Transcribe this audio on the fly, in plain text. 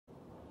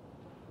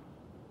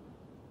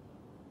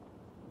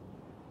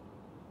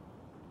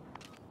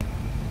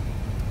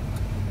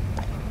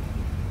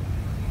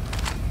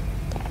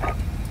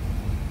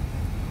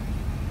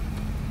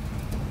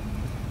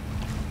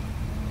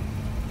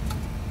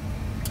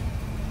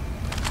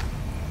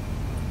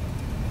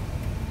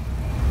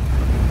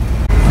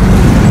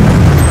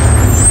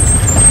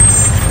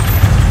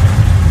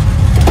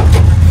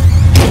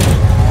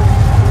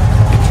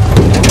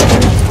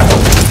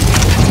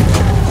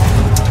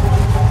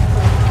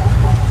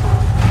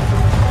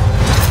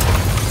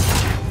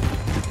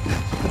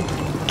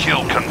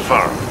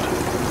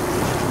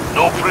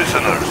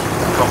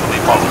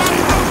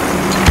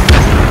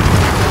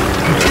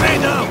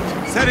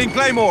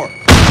Claymore!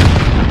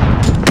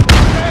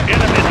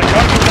 Enemies are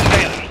coming to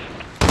containers.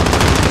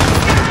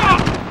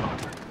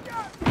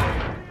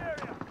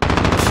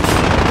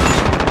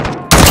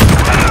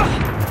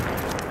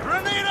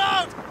 Grenade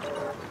out!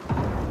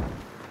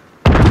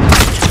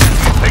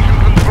 Taking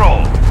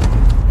control.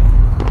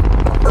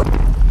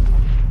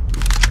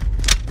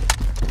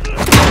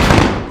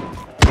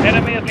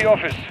 Enemy at the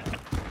office.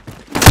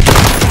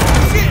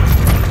 Shit!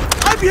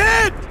 I'm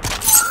hit!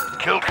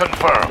 Kill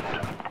confirmed.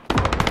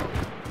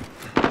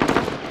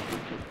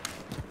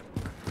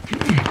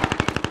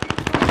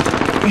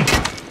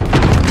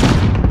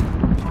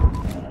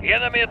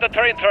 Enemy at the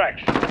train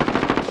tracks.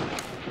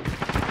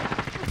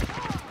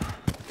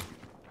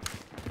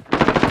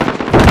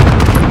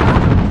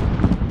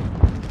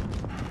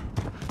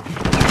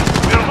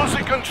 We're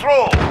losing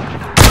control.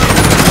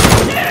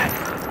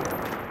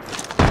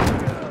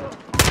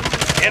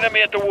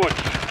 Enemy at the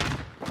woods.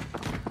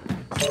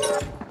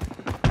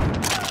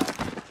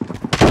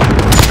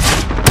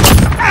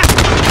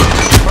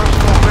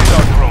 Personal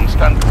radar drone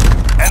stand.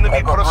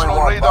 Enemy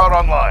personal radar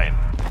online.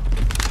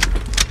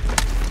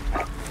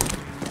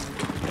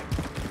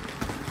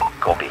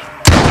 Copy.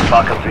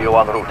 Falcon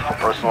 301 en route for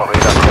personal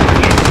radar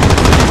coverage.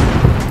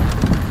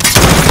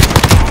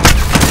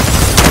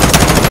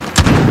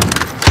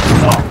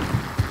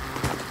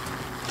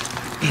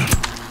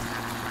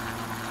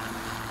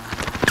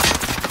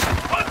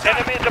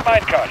 Enemy at the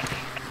minecart.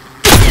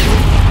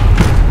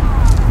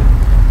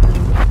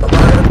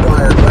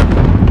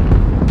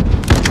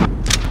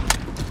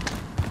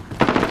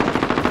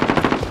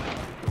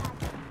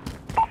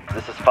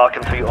 This is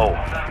Falcon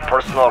 3-0.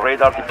 Personal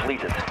radar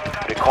depleted.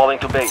 Recalling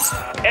to base.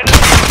 Enemy.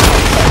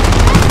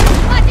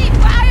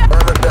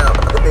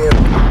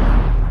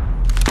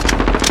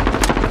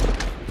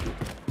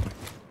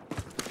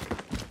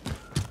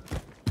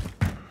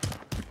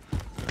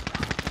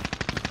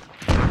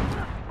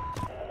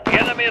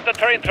 Enemy at the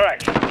train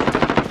tracks.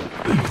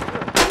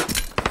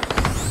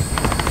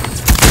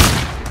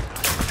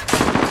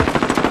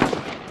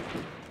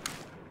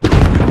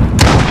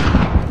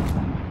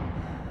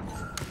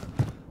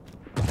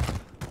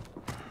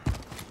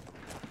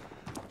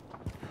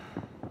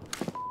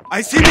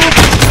 I see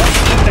movement!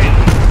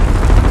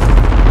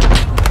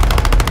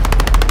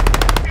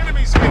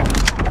 Enemies hit.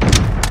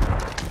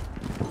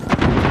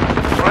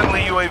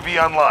 Friendly UAV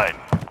online.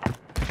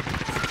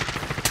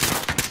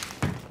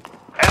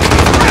 Enemy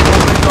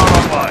personal radar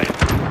online.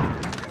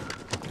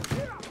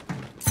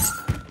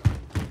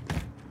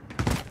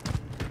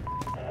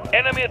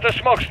 Enemy at the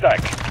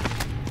smokestack.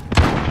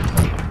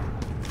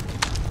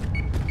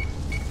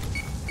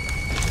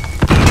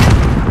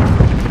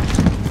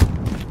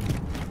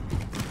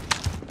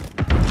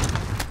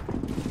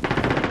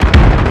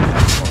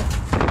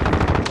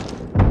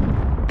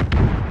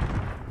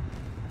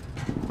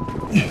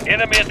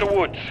 Enemy at the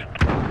woods.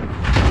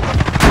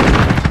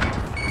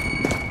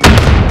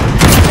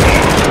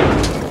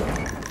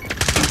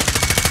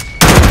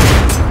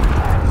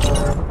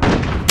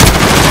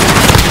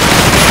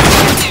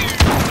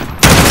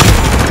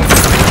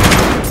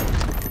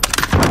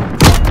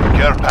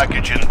 Care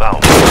package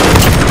inbound.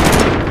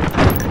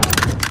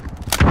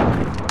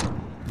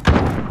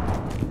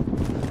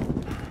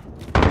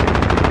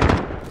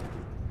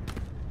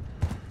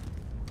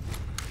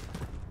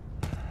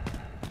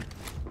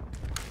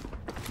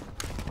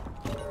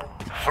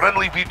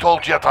 Friendly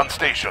VTOL jet on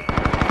station.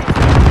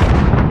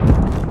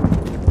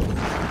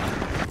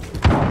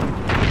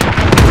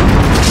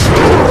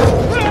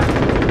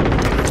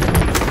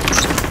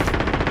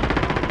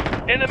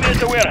 Enemy at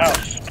the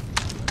warehouse.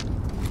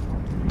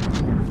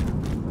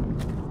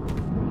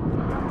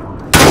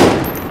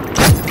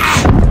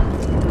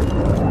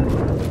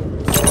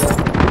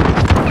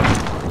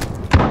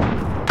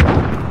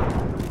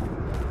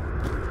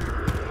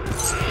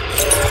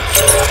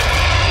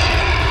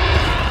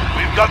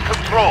 We've got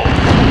control.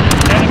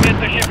 Enemy at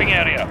the shipping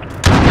area.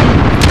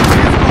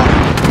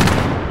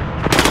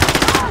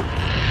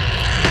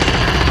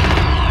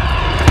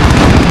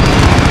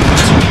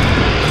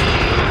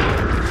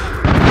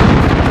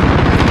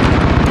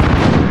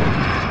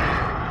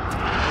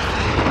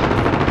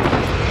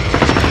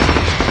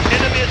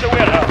 Enemy at the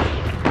warehouse.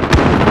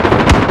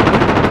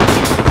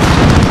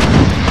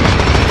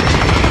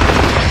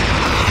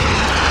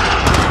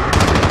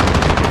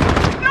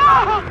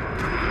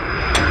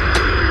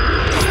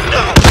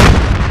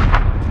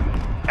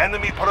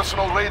 Enemy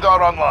personal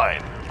radar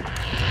online.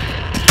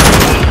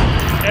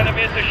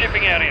 Enemy at the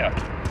shipping area.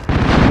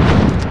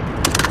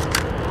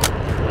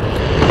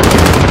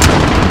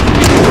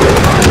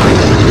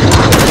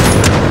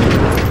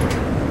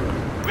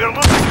 We're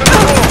losing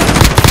control.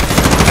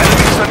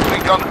 Enemy sentry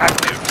gun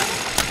active.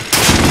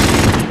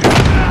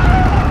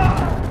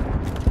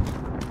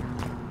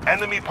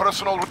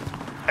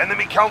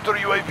 Enemy counter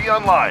UAV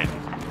online.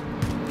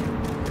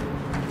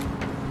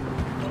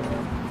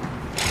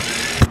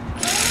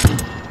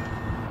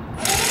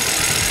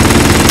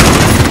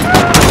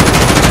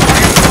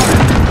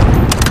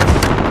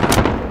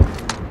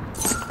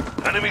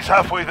 Enemy's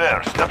halfway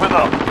there. Step it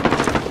up.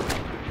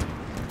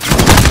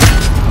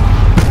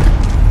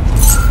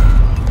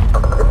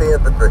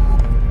 infantry.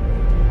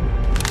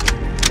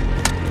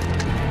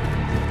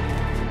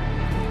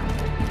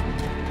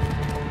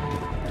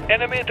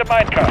 Enemy at the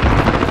minecart.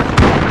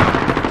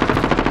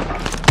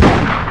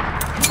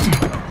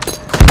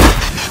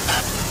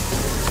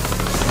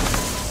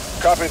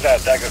 Copy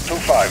that, Dagger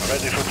 2-5,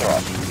 ready for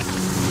drop.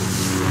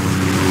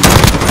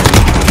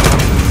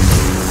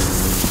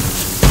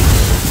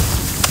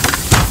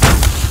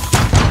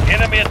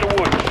 Enemy at the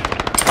woods.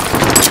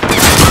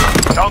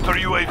 Counter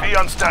UAV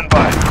on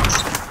standby.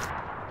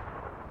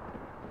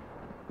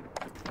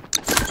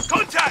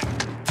 Contact!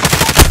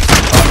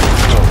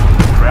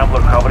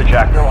 Scrambler coverage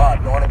active. Go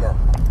hot, going again.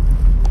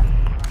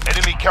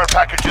 Enemy care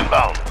package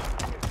inbound.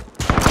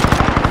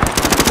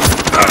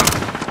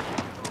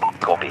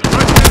 Copy.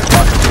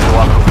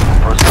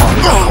 First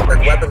one.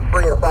 Weapons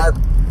free in 5.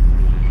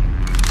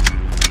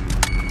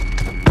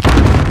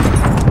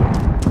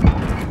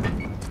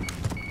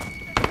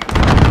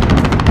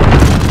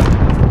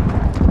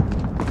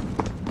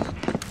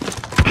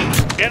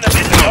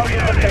 Enemy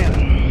target located.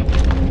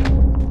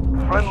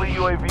 Friendly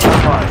UAV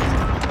online.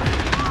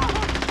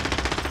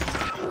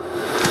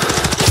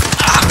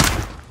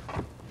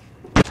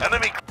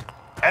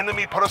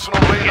 Enemy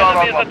personal radar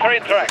Enemy at the online.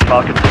 train track.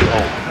 Falcon 3-0.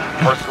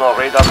 Personal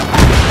radar.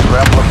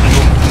 Scrambler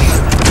fuel.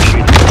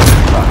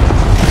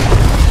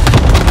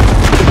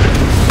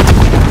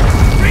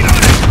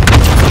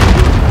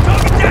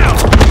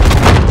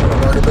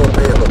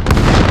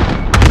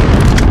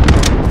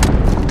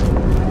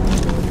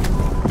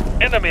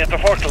 Enemy at the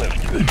forklift.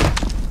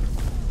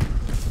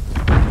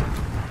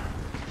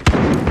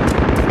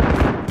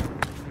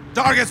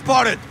 Target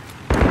spotted!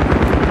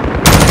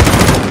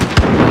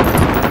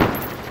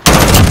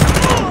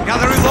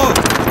 Gotta reload!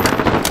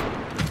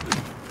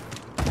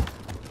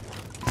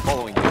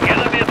 Following you.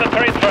 Enemy at the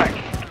train track.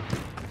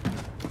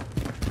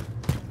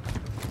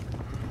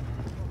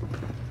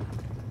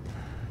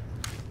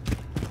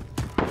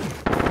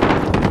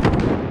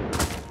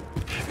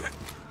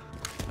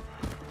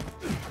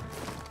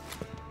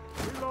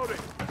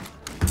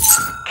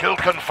 Kill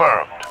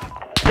confirmed.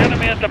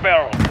 Enemy at the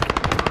barrel.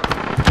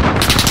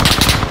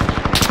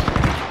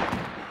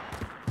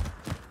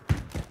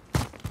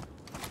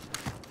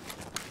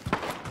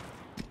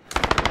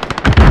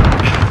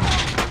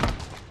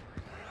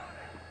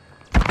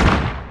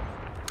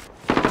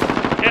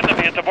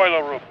 Enemy at the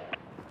boiler room.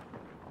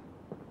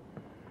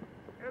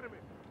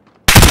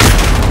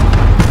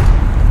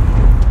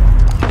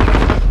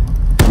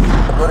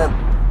 Good in.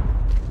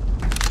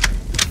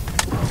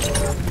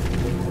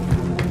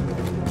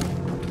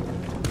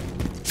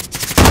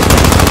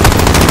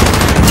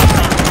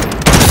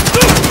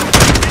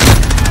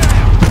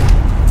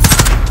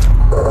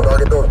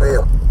 Target door for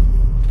you.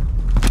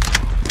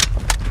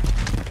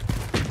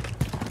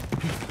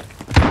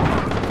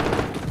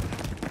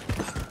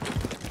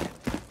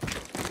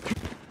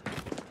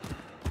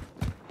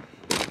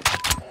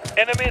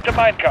 Enemy at the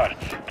minecart.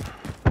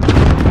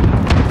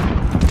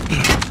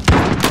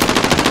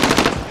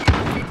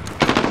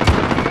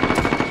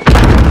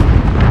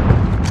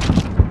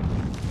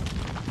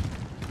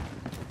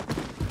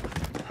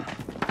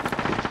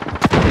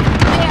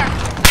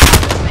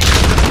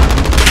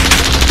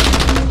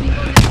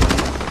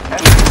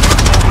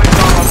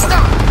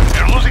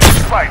 You're losing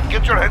this fight.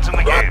 Get your heads in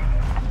the game.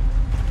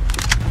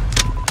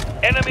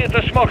 Enemy at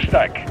the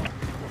smokestack.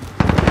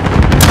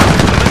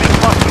 Enemy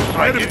cluster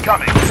strike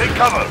incoming. Take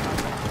cover.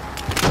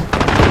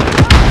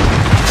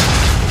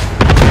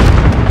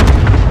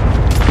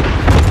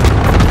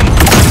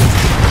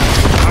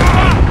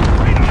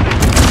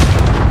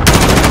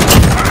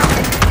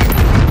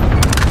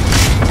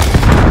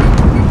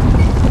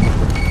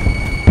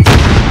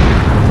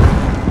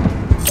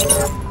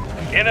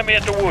 Enemy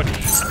at the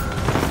woods.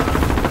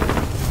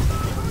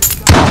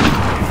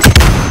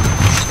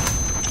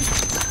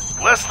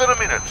 Less than a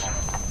minute.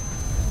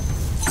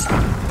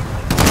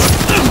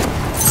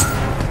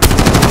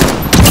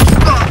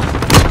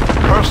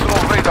 Personal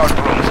radar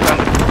drone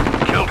standing.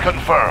 Kill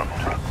confirmed.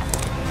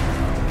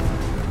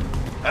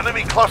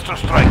 Enemy cluster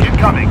strike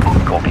incoming.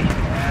 Copy.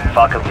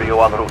 Falcon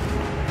 3-0 en route.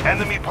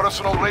 Enemy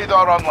personal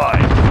radar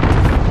online.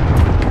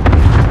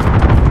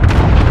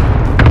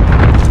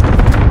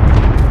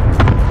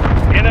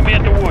 Enemy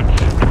at the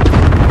woods.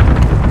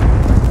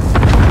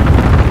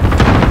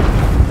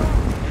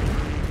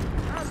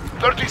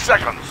 30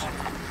 seconds.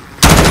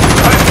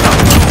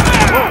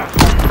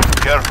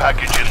 Care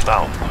package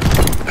inbound.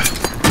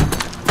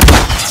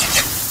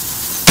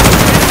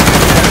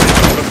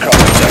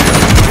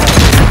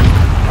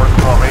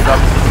 Personal radar.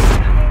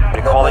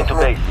 Recalling to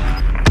base.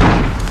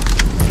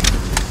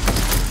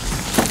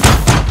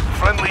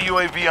 Friendly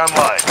UAV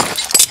online.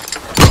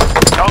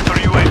 Counter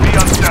UAV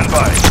on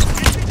standby.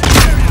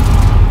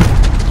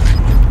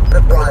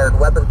 Acquired.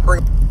 Weapons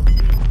free.